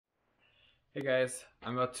Hey guys,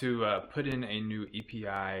 I'm about to put in a new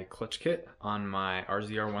EPI Clutch Kit on my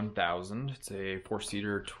RZR 1000. It's a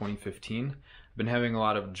 4-seater 2015. I've been having a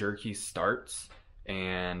lot of jerky starts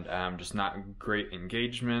and just not great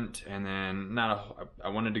engagement, and then I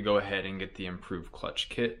wanted to go ahead and get the improved clutch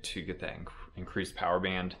kit to get that increased power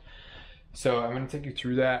band. So I'm going to take you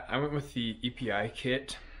through that. I went with the EPI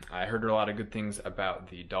kit. I heard a lot of good things about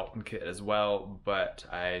the Dalton kit as well, but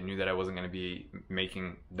I knew that I wasn't going to be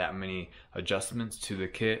making that many adjustments to the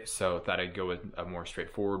kit, so I thought I'd go with a more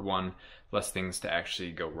straightforward one, less things to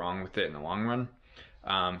actually go wrong with it in the long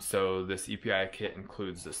run. So this EPI kit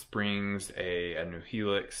includes the springs, a new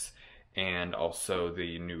helix, and also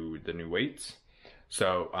the new weights.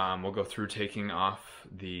 So we'll go through taking off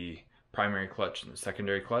the primary clutch and the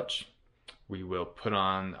secondary clutch. We will put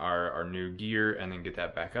on our new gear and then get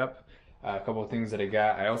that back up. A couple of things that I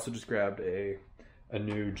got. I also just grabbed a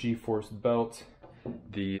new G-force belt,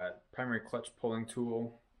 the primary clutch pulling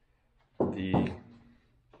tool, the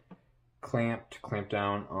clamp to clamp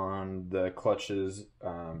down on the clutches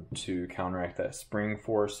to counteract that spring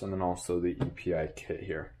force, and then also the EPI kit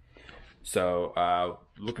here. So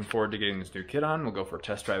looking forward to getting this new kit on. We'll go for a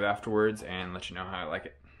test drive afterwards and let you know how I like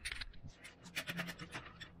it.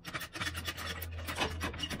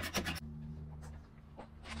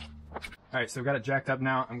 Alright, so I've got it jacked up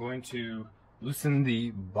now. I'm going to loosen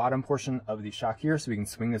the bottom portion of the shock here so we can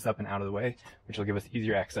swing this up and out of the way, which will give us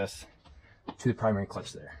easier access to the primary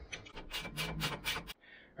clutch there.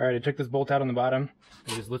 Alright, I took this bolt out on the bottom.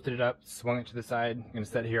 I just lifted it up, swung it to the side. I'm going to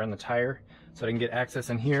set it here on the tire so I can get access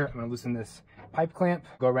in here. I'm going to loosen this pipe clamp,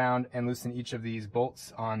 go around and loosen each of these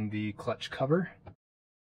bolts on the clutch cover.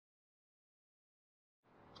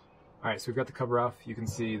 Alright, so we've got the cover off. You can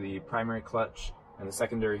see the primary clutch and the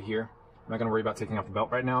secondary here. I'm not going to worry about taking off the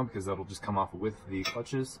belt right now because that'll just come off with the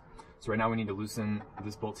clutches. So right now we need to loosen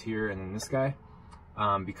this bolt here and then this guy.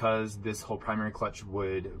 Because this whole primary clutch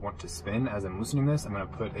would want to spin as I'm loosening this, I'm going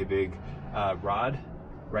to put a big rod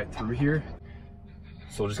right through here.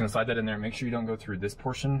 So we're just going to slide that in there. Make sure you don't go through this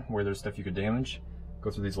portion where there's stuff you could damage.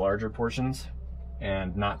 Go through these larger portions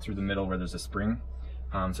and not through the middle where there's a spring.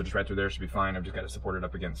 So just right through there should be fine. I've just got it supported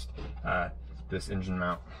up against this engine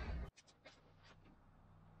mount.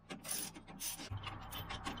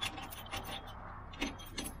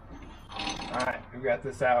 Alright, we got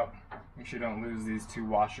this out. Make sure you don't lose these two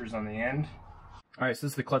washers on the end. Alright, so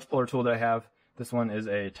this is the clutch puller tool that I have. This one is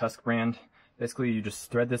a Tusk brand. Basically, you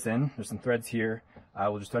just thread this in. There's some threads here.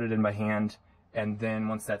 We'll just thread it in by hand, and then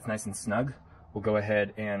once that's nice and snug, we'll go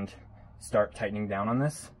ahead and start tightening down on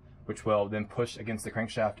this, which will then push against the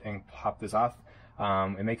crankshaft and pop this off.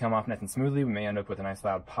 It may come off nice and smoothly. We may end up with a nice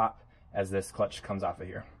loud pop as this clutch comes off of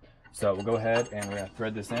here. So we'll go ahead and we're going to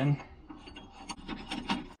thread this in.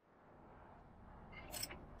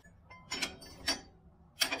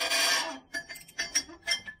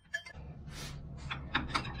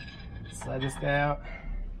 Slide this guy out.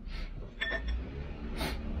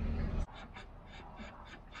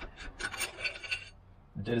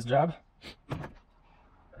 Did his job.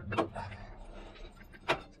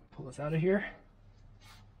 Pull this out of here.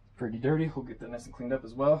 Pretty dirty. We'll get that nice and cleaned up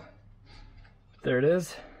as well. There it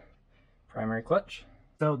is. Primary clutch.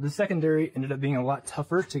 So the secondary ended up being a lot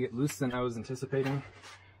tougher to get loose than I was anticipating.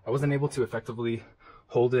 I wasn't able to effectively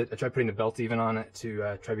hold it. I tried putting the belt even on it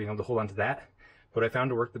to try being able to hold on to that. What I found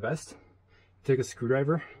to work the best, take a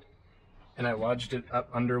screwdriver and I lodged it up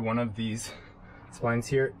under one of these splines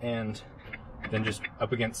here and then just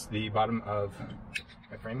up against the bottom of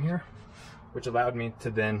my frame here, which allowed me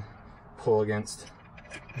to then pull against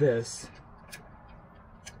this,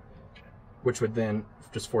 which would then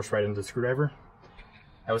just force right into the screwdriver.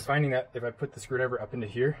 I was finding that if I put the screwdriver up into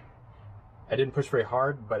here, I didn't push very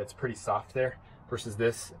hard, but it's pretty soft there, versus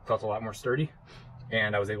this felt a lot more sturdy,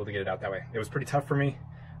 and I was able to get it out that way. It was pretty tough for me,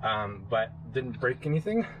 but didn't break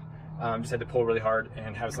anything. Just had to pull really hard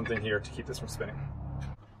and have something here to keep this from spinning.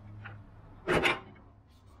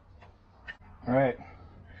 All right,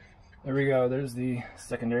 there we go. There's the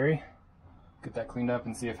secondary. Get that cleaned up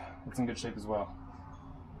and see if it's in good shape as well.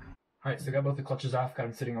 All right, so I got both the clutches off, got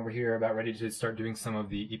them sitting over here, about ready to start doing some of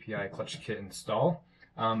the EPI Clutch Kit install.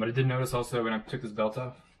 But I did notice also when I took this belt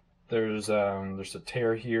off, there's a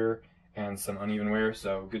tear here and some uneven wear,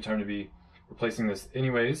 so good time to be replacing this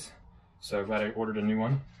anyways. So glad I ordered a new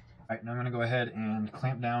one. All right, now I'm gonna go ahead and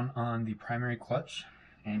clamp down on the primary clutch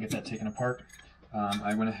and get that taken apart.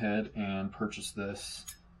 I went ahead and purchased this.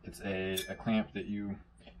 It's a clamp that you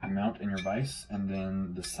mount in your vise, and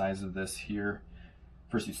then the size of this here,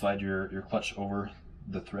 first you slide your clutch over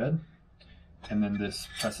the thread, and then this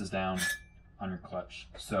presses down on your clutch.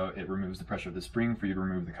 So it removes the pressure of the spring for you to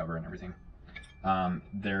remove the cover and everything.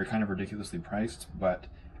 They're kind of ridiculously priced, but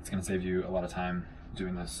it's going to save you a lot of time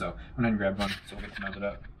doing this. So I went ahead and grabbed one, so we'll get to mount it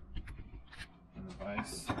up in the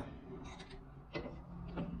vise.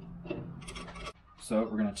 So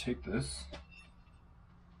we're going to take this.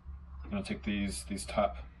 I'm going to take these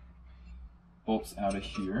top bolts out of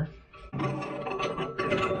here.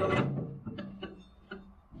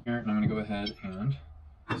 Here, and I'm going to go ahead and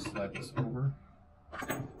slide this over.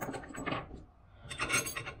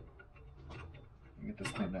 Get this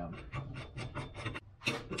clamped down.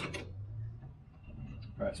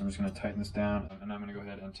 Alright, so I'm just going to tighten this down, and I'm going to go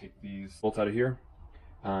ahead and take these bolts out of here,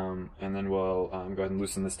 and then we'll go ahead and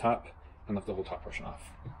loosen this top and lift the whole top portion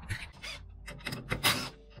off.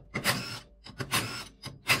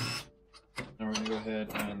 Now we're going to go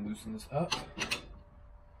ahead and loosen this up.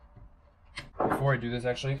 Before I do this,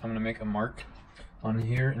 actually, I'm going to make a mark on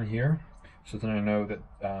here and here, so then I know that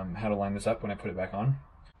how to line this up when I put it back on.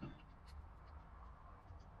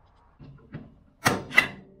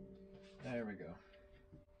 There we go.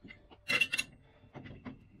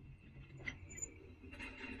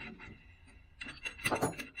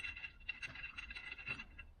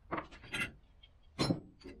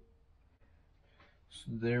 So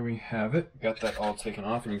there we have it. Got that all taken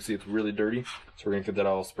off, and you can see it's really dirty. So we're going to get that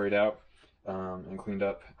all sprayed out and cleaned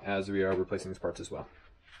up as we are replacing these parts as well.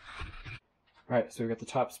 Alright, so we got the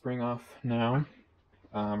top spring off now.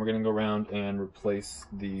 We're going to go around and replace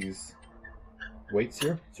these weights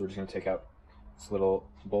here. So we're just going to take out this little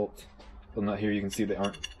bolt, little nut here. You can see they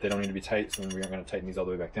don't need to be tight, so then we aren't going to tighten these all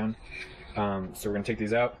the way back down. So we're going to take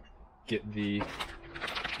these out, get the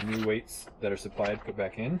new weights that are supplied put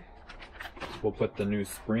back in. We'll put the new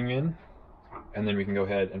spring in, and then we can go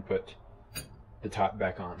ahead and put the top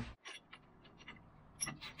back on.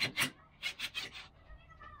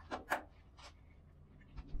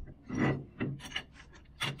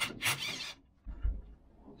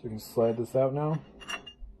 So we can slide this out now.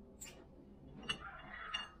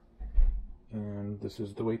 And this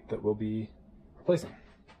is the weight that we'll be replacing.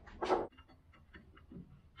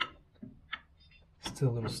 Still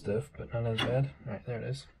a little stiff, but not as bad. Alright, there it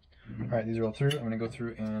is. Alright, these are all through. I'm going to go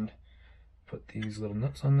through and put these little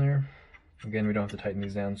nuts on there. Again, we don't have to tighten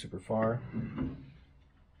these down super far.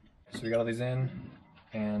 So we got all these in,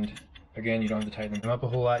 and again, you don't have to tighten them up a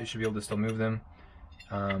whole lot. You should be able to still move them.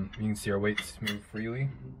 You can see our weights move freely,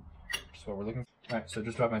 which is what we're looking for. Alright, so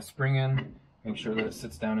just drop my spring in, make sure that it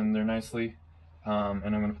sits down in there nicely. And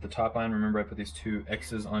I'm going to put the top on. Remember, I put these two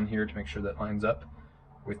X's on here to make sure that lines up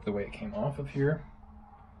with the way it came off of here.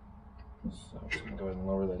 So I'm just going to go ahead and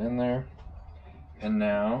lower that in there. And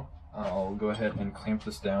now I'll go ahead and clamp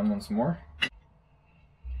this down once more.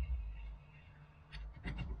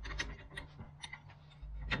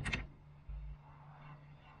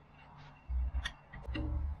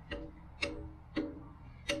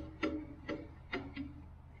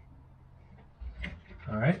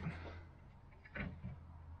 Alright.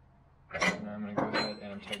 Now I'm going to go ahead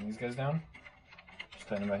and tighten these guys down. Just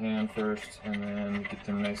tighten by hand first, and then get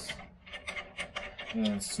them nice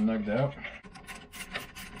and snugged out.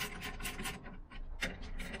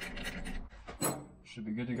 Should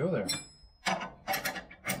be good to go there. Go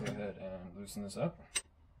ahead and loosen this up.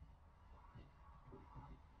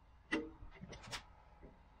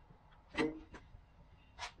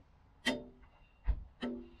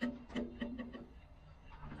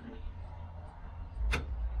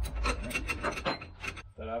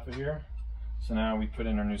 That off of here. So now we put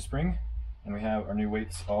in our new spring, and we have our new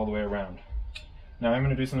weights all the way around. Now I'm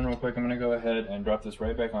going to do something real quick. I'm going to go ahead and drop this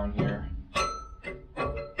right back on here,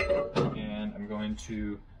 and I'm going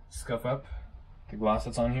to scuff up the gloss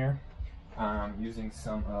that's on here using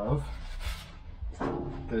some of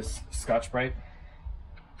this Scotch-Brite.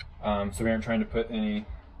 So we aren't trying to put any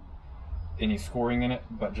scoring in it,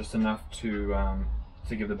 but just enough to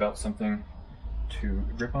give the belt something to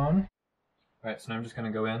grip on. Alright, so now I'm just going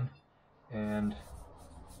to go in and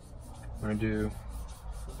I'm going to do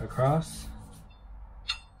across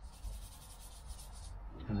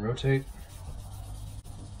and rotate.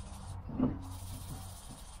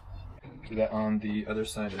 Do that on the other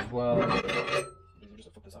side as well.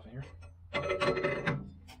 Just flip this off of here.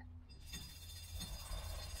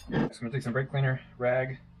 Just going to take some brake cleaner,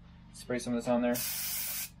 rag, spray some of this on there,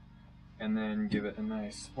 and then give it a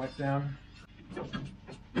nice wipe down.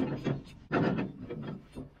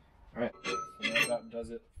 Alright, so now that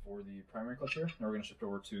does it for the primary clutch here. Now we're going to shift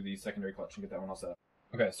over to the secondary clutch and get that one all set up.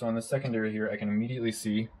 Okay, so on the secondary here, I can immediately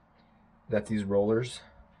see that these rollers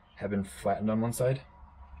have been flattened on one side.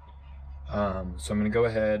 So I'm going to go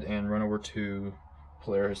ahead and run over to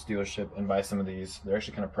Polaris dealership and buy some of these. They're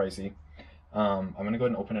actually kind of pricey. I'm going to go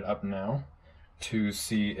ahead and open it up now to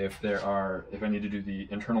see if I need to do the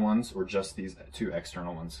internal ones or just these 2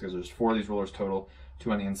 external ones, because there's 4 of these rollers total,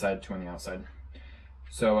 2 on the inside, 2 on the outside.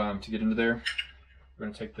 So to get into there, we're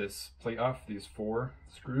going to take this plate off, these 4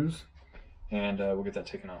 screws, and we'll get that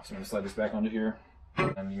taken off. So I'm going to slide this back onto here,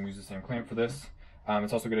 and you can use the same clamp for this.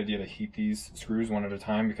 It's also a good idea to heat these screws one at a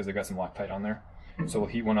time because they've got some Loctite on there. So we'll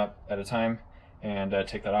heat one up at a time and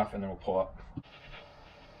take that off, and then we'll pull up.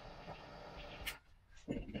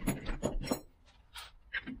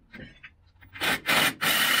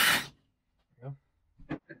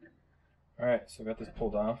 Alright, so I got this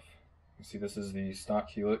pulled off. You see this is the stock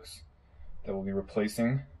helix that we'll be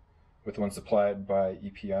replacing with the one supplied by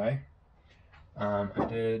EPI.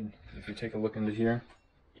 If you take a look into here,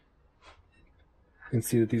 you can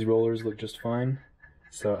see that these rollers look just fine,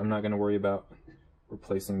 so I'm not going to worry about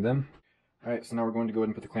replacing them. Alright, so now we're going to go ahead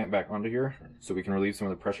and put the clamp back onto here so we can relieve some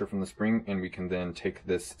of the pressure from the spring, and we can then take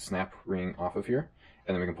this snap ring off of here,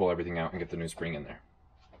 and then we can pull everything out and get the new spring in there.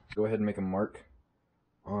 Go ahead and make a mark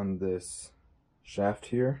on this shaft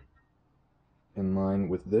here in line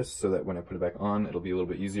with this so that when I put it back on, it'll be a little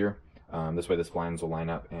bit easier. This way the splines will line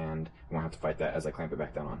up and I won't have to fight that as I clamp it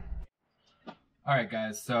back down on. Alright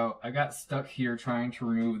guys, so I got stuck here trying to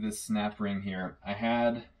remove this snap ring here. I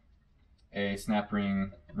had a snap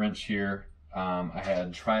ring wrench here. I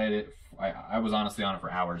had tried it. I was honestly on it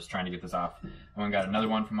for hours trying to get this off. I went and got another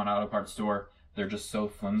one from an auto parts store. They're just so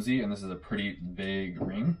flimsy, and this is a pretty big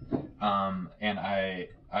ring. And I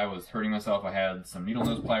was hurting myself. I had some needle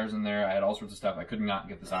nose pliers in there. I had all sorts of stuff. I could not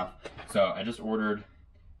get this off. So I just ordered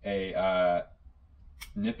a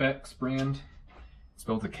Nipex brand. It's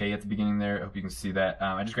spelled with a K at the beginning there. I hope you can see that.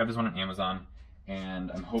 I just grabbed this one on Amazon, and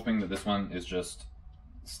I'm hoping that this one is just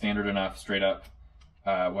standard enough, straight up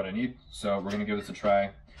what I need. So we're gonna give this a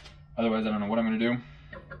try. Otherwise, I don't know what I'm gonna do.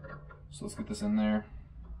 So let's get this in there.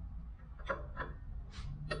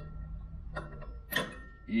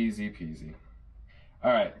 Easy peasy.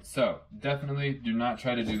 Alright, so definitely do not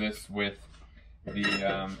try to do this with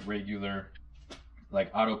the regular like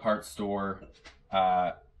auto parts store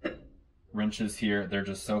wrenches here. They're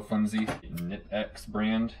just so flimsy. Nipex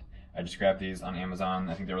brand. I just grabbed these on Amazon.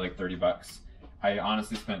 I think they were like 30 bucks. I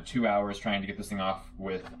honestly spent 2 hours trying to get this thing off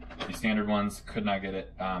with the standard ones. Could not get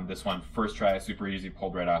it. This one, first try, super easy,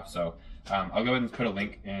 pulled right off. So I'll go ahead and put a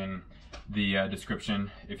link in the description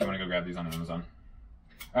if you want to go grab these on Amazon.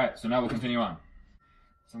 Alright, so now we'll continue on.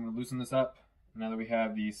 So I'm going to loosen this up. Now that we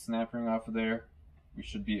have the snap ring off of there, we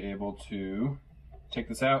should be able to take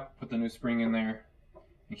this out, put the new spring in there,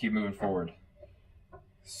 and keep moving forward.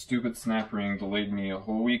 Stupid snap ring delayed me a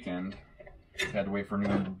whole weekend. Had to wait for a new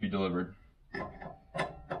one to be delivered. Let's go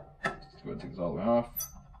ahead and take this all the way off.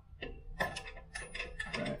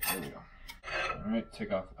 Alright, there we go. Alright,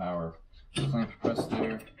 take off our clamp press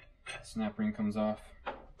there. Snap ring comes off.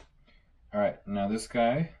 Alright, now this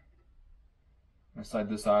guy, I slide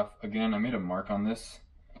this off. Again, I made a mark on this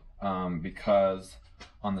because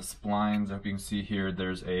on the splines, I hope you can see here,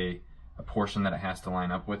 there's a portion that it has to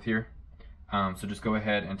line up with here. So just go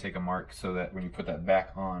ahead and take a mark so that when you put that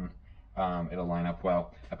back on, it'll line up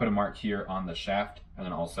well. I put a mark here on the shaft and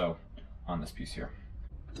then also on this piece here.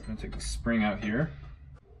 I'm going to take the spring out here,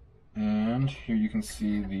 and here you can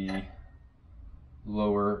see the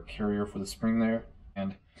lower carrier for the spring there,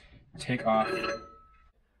 and take off,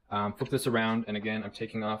 flip this around, and again I'm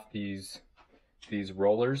taking off these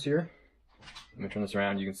rollers here. Let me turn this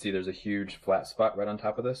around. You can see there's a huge flat spot right on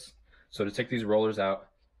top of this. So to take these rollers out,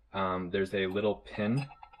 there's a little pin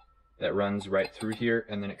that runs right through here,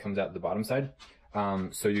 and then it comes out the bottom side.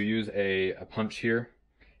 So you use a punch here,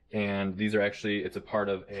 and these are actually, it's a part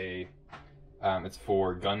of a, it's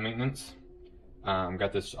for gun maintenance.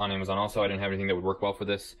 Got this on Amazon also. I didn't have anything that would work well for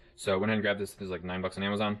this, so I went ahead and grabbed this. This is like 9 bucks on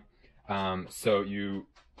Amazon. So you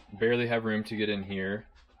barely have room to get in here.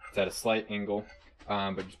 It's at a slight angle,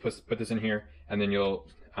 but just put this in here, and then you'll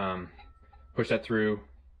push that through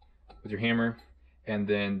with your hammer, and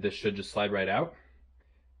then this should just slide right out.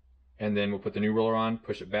 And then we'll put the new roller on,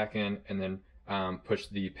 push it back in, and then push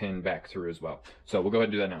the pin back through as well. So we'll go ahead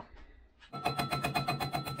and do that now.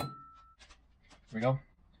 Here we go.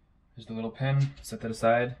 There's the little pin. Set that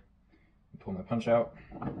aside. Pull my punch out.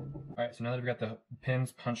 Alright, so now that we've got the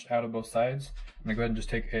pins punched out of both sides, I'm going to go ahead and just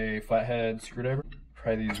take a flathead screwdriver,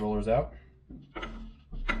 pry these rollers out.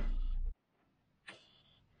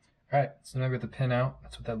 Alright, so now we've got the pin out.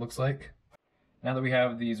 That's what that looks like. Now that we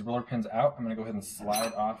have these roller pins out, I'm going to go ahead and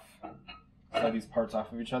slide these parts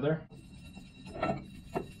off of each other. And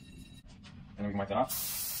we can wipe that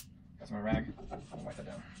off. Got some rag. I'll wipe that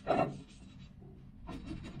down.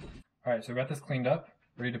 Alright, so we got this cleaned up.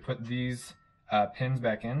 Ready to put these pins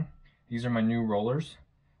back in. these are my new rollers.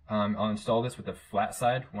 I'll install this with the flat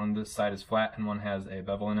side. One of this side is flat and one has a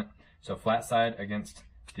bevel in it. So flat side against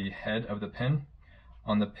the head of the pin.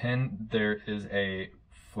 On the pin there is a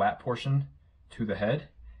flat portion to the head,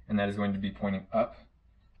 and that is going to be pointing up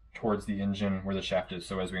towards the engine where the shaft is.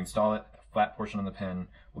 So as we install it, the flat portion on the pin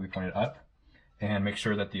will be pointed up, and make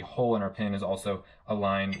sure that the hole in our pin is also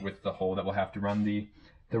aligned with the hole that we'll have to run the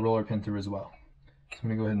roller pin through as well. So I'm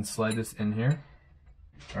going to go ahead and slide this in here.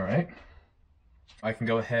 All right. I can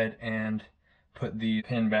go ahead and put the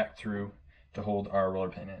pin back through to hold our roller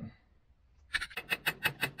pin in.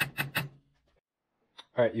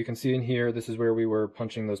 All right, you can see in here, this is where we were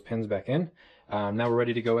punching those pins back in. Now we're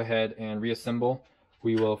ready to go ahead and reassemble.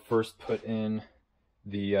 We will first put in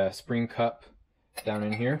the spring cup down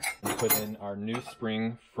in here and put in our new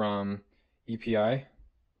spring from EPI.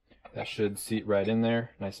 That should seat right in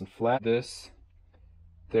there, nice and flat.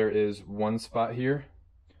 There is one spot here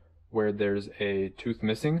where there's a tooth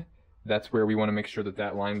missing. That's where we want to make sure that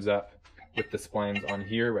that lines up with the splines on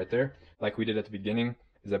here, right there. Like we did at the beginning,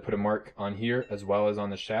 is I put a mark on here as well as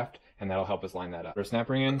on the shaft, and that'll help us line that up. Our snap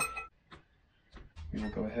ring in. We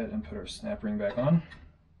will go ahead and put our snap ring back on.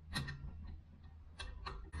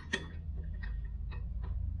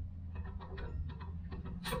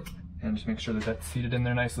 And just make sure that that's seated in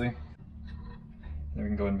there nicely. Then we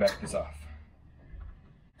can go ahead and back this off.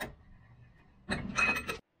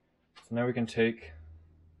 So now we can take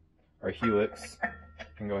our helix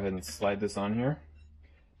and go ahead and slide this on here.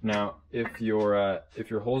 Now, if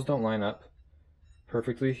your holes don't line up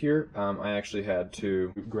perfectly here, I actually had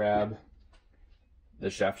to grab the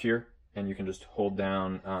shaft here, and you can just hold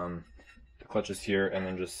down the clutches here and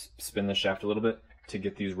then just spin the shaft a little bit to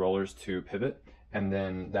get these rollers to pivot, and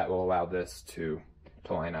then that will allow this to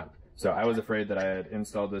line up. So I was afraid that I had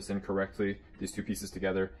installed this incorrectly, these two pieces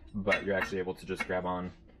together, but you're actually able to just grab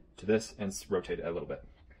on to this and rotate it a little bit.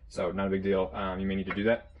 So not a big deal. You may need to do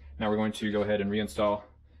that. Now we're going to go ahead and reinstall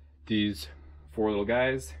these four little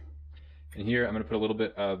guys. And here I'm going to put a little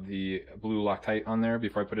bit of the blue Loctite on there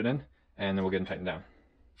before I put it in, and then we'll get them tightened down.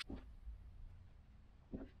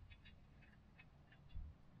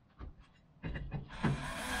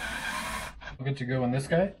 We're good to go on this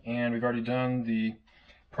guy, and we've already done the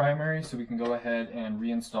primary, so we can go ahead and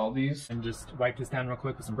reinstall these and just wipe this down real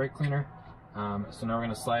quick with some brake cleaner. So now we're going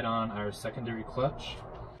to slide on our secondary clutch.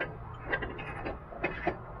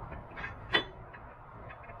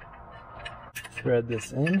 Thread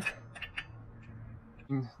this in.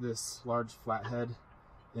 This large flathead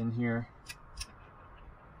in here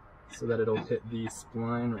so that it'll hit the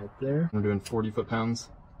spline right there. I'm doing 40 foot-pounds.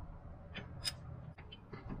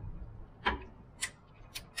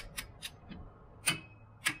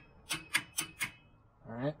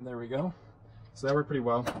 Alright, there we go. So that worked pretty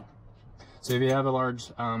well. So if you have a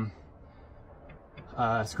large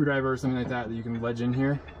screwdriver or something like that you can wedge in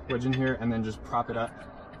here, and then just prop it up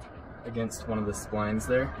against one of the splines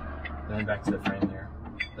there, and then back to the frame here.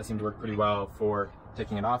 That seemed to work pretty well for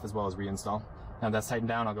taking it off as well as reinstall. Now that's tightened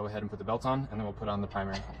down, I'll go ahead and put the belt on, and then we'll put on the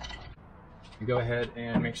primary. You go ahead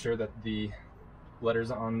and make sure that the letters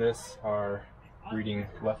on this are reading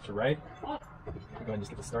left to right. Go ahead and just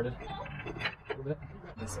get this started a little bit.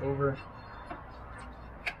 This over.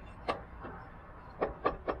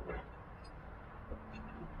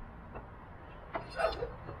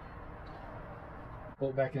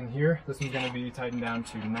 Bolt back in here. This one's going to be tightened down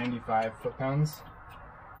to 95 foot-pounds.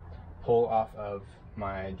 Pull off of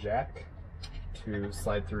my jack to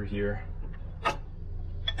slide through here.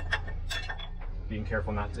 Being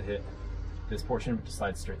careful not to hit this portion, but to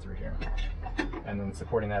slide straight through here. And then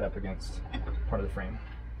supporting that up against part of the frame.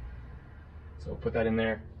 So we'll put that in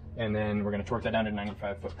there, and then we're going to torque that down to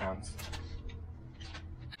 95 foot-pounds.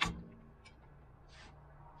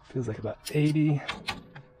 Feels like about 80.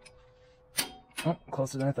 Oh,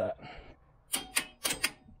 closer than I thought.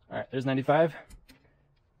 Alright, there's 95.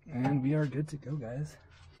 And we are good to go, guys.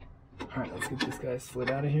 Alright, let's get this guy slid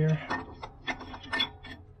out of here.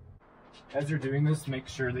 As you're doing this, make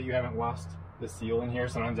sure that you haven't lost the seal in here.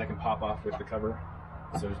 Sometimes that can pop off with the cover.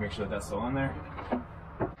 So just make sure that that's still on there.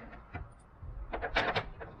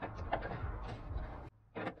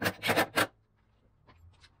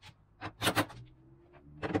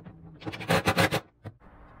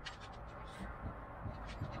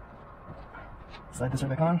 Slide this right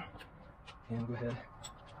back on, and go ahead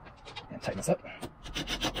and tighten this up.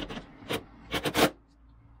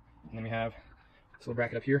 And then we have this little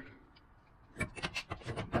bracket up here.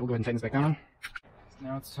 We'll go ahead and tighten this back on. So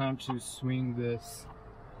now it's time to swing this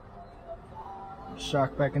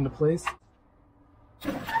shock back into place.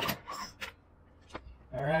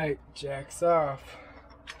 Alright, jack's off.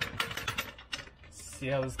 see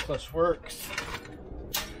how this clutch works.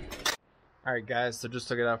 Alright guys, so just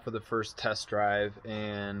took it out for the first test drive,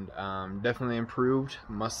 and definitely improved,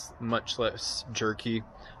 much less jerky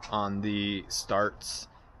on the starts.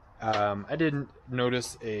 I didn't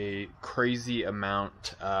notice a crazy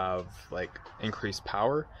amount of like increased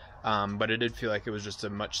power, but it did feel like it was just a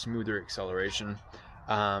much smoother acceleration.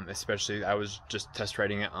 Especially I was just test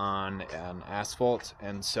riding it on an asphalt,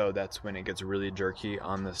 and so that's when it gets really jerky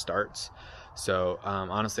on the starts. So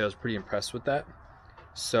honestly I was pretty impressed with that.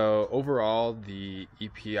 So overall, the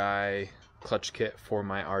EPI clutch kit for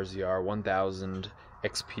my RZR 1000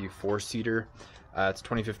 XP 4-seater, it's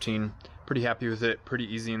 2015. Pretty happy with it,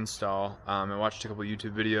 pretty easy install. I watched a couple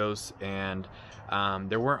YouTube videos, and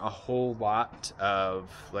there weren't a whole lot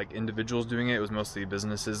of like individuals doing it. It was mostly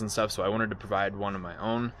businesses and stuff, so I wanted to provide one of my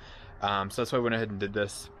own. So that's why I went ahead and did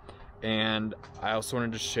this. And I also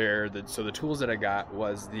wanted to share that, so the tools that I got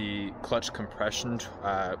was the clutch compression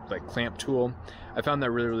like clamp tool. I found that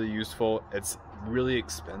really useful. It's really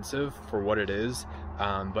expensive for what it is,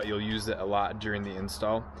 but you'll use it a lot during the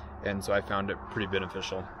install, and so I found it pretty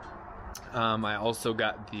beneficial. I also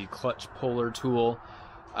got the clutch puller tool,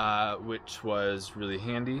 which was really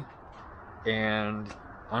handy, and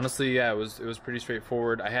honestly, yeah, it was pretty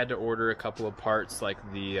straightforward. I had to order a couple of parts, like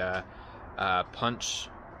the punch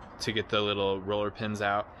to get the little roller pins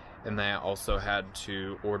out, and then I also had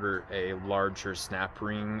to order a larger snap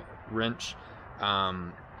ring wrench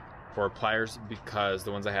for pliers, because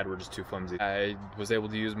the ones I had were just too flimsy. I was able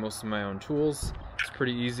to use most of my own tools. It's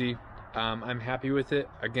pretty easy. I'm happy with it.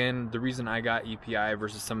 Again, the reason I got EPI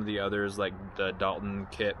versus some of the others like the Dalton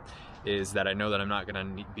kit is that I know that I'm not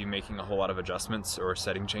going to be making a whole lot of adjustments or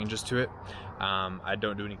setting changes to it. I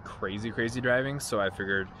don't do any crazy driving, so I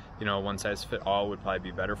figured, you know, one size fit all would probably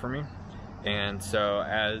be better for me. And so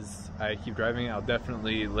as I keep driving, I'll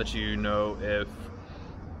definitely let you know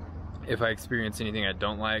if I experience anything I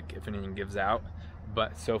don't like, if anything gives out.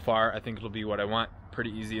 But so far, I think it'll be what I want. Pretty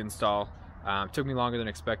easy install. It took me longer than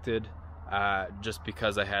expected, just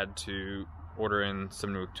because I had to order in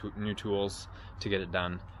some new tools to get it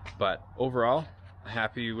done. But overall,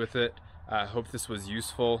 happy with it. Hope this was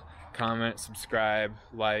useful. Comment, subscribe,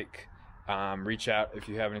 like, reach out if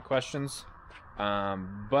you have any questions.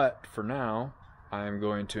 But for now, I'm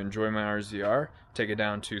going to enjoy my RZR, take it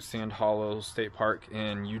down to Sand Hollow State Park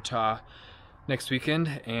in Utah next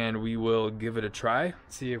weekend, and we will give it a try,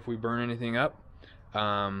 see if we burn anything up.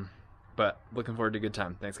 But looking forward to a good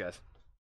time. Thanks, guys.